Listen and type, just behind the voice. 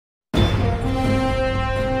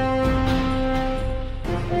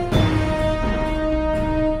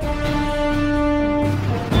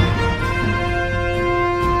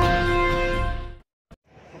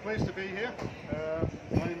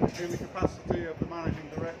the Managing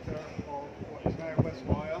Director of what is now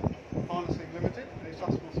Westwire Harnessing Limited, a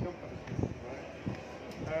Sasmos company.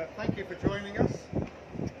 Thank you for joining us.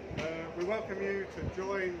 We welcome you to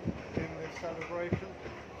join in this celebration.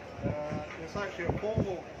 It's actually a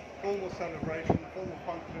formal celebration, a formal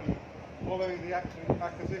function following the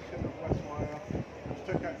acquisition of Westwire, which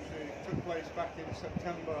took place back in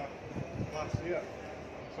September last year.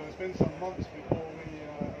 So it's been some months before we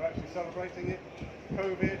are actually celebrating it.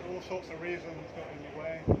 COVID, all sorts of reasons got in the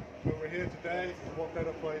way, but we're here today. What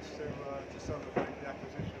better place to celebrate the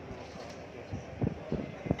acquisition?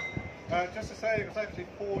 Just to say, it was actually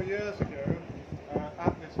 4 years ago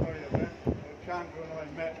at this very event that Chandra and I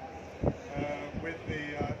met with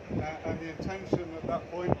and the intention at that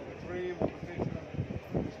point, or the dream, or the vision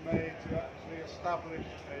was made to actually establish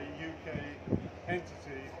a UK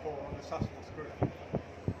entity for the Sasmos Group.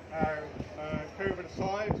 Now, COVID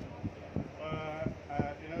aside,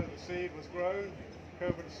 the seed was grown.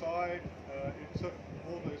 COVID aside, it took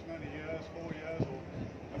all those many years, 4 years, or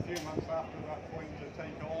a few months after that point to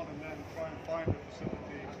take on, and then try and find a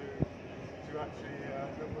facility to actually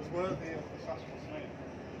that was worthy of the Sasmos name.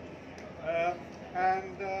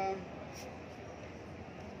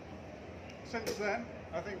 Since then,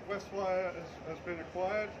 I think Westwire has been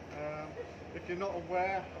acquired. If you're not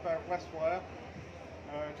aware about Westwire,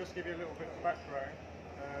 just to give you a little bit of background,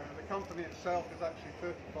 the company itself is actually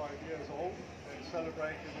 35 years old. It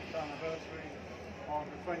celebrated its anniversary on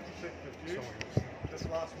the 26th of June, this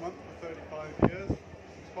last month, for 35 years.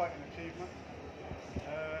 It's quite an achievement.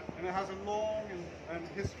 And it has a long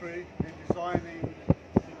history in designing,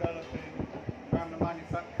 developing, and the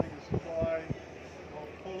manufacturing and supply of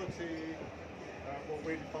quality, what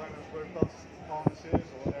we define as robust harnesses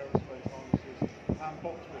or aerospace harnesses, and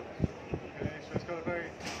box builds. Okay, so it's got a very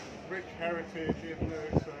rich heritage in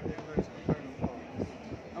those component parts,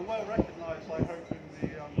 and well recognised, I hope, in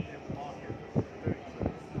the market that we're doing so.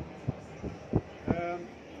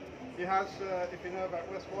 It has, if you know about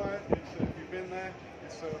Westwire, if you've been there,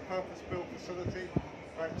 it's a purpose-built facility,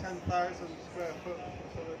 about 10,000 square foot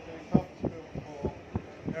facility, purpose-built for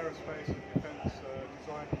aerospace and defence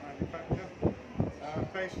design and manufacture,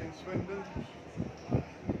 based in Swindon,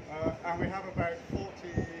 and we have about 40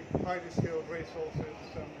 highly skilled resources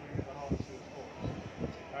assembling the harnesses for us,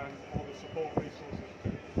 and all the support resources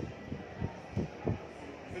too.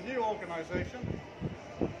 The new organisation,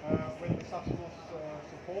 with the Sasmos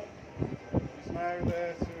support, is now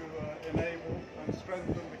there to enable and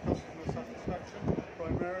strengthen the customer satisfaction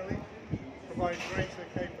primarily, provide greater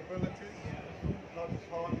capabilities, not just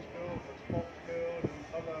harness build, but box build and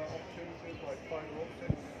other opportunities like fibre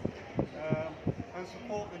optics, and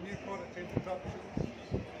support the new product introductions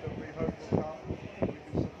that we hope will come. We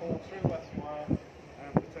can support through Westwire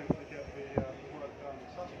and potentially get the work done in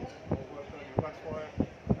Sasmos, or work done in Westwire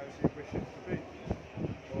as you wish it to be,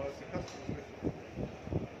 or as the customers wish it to be.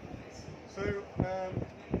 So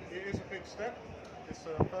it is a big step. It's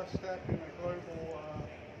a first step in a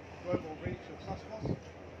global reach of Sasmos,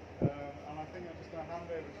 and I think I'm just going to hand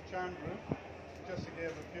over to Chandra just to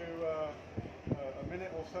give a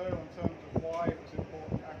minute or so in terms of why it was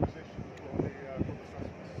important acquisition for the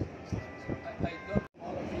Sasmos. I got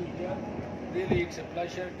all of you here. Really, it's a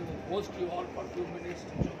pleasure to host you all for a few minutes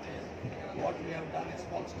to showcase what we have done, a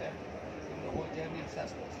small step in the whole journey of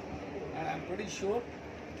Sasmos. And I'm pretty sure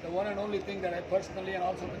the one and only thing that I personally and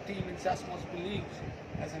also the team in Sasmos believes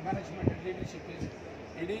as a management and leadership is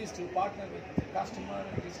it is to partner with the customer,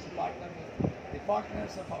 it is to partner with the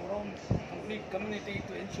partners of our own complete community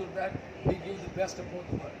to ensure that we give the best of both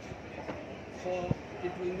worlds. So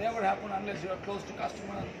it will never happen unless you are close to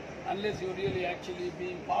customer, unless you're really actually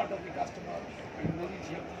being part of the customer and manage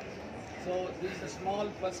him. So this is a small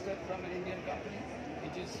first step from an Indian company,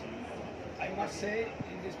 which is, I must say,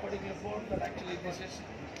 in this particular form, that actually this is,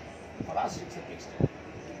 for us, it's a big step.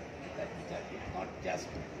 It's not just,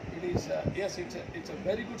 it is, yes, it's a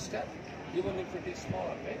very good step, even if it is small,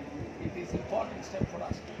 okay? It is an important step for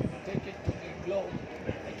us to take it to the globe,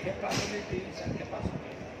 the capabilities and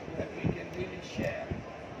capacity that we can really share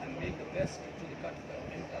and make the best to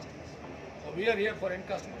the end customers. So we are here for end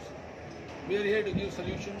customers. We are here to give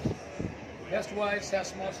solutions. Westwire,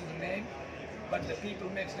 Sasmos is the name, but the people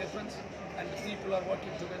makes difference, and the people are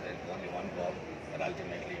working together. It's only one goal, but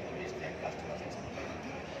ultimately to reach the end customers.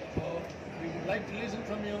 So we would like to listen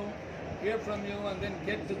from you, hear from you, and then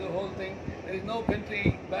get to the whole thing. There is no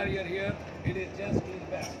country barrier here. It is just do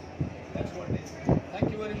the best. That's what it is.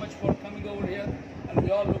 Thank you very much for coming over here, and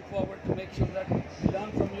we all look forward to make sure that we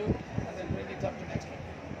learn from you and then bring it up to next week.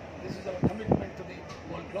 This is our commitment to the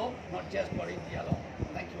whole globe, not just for India alone.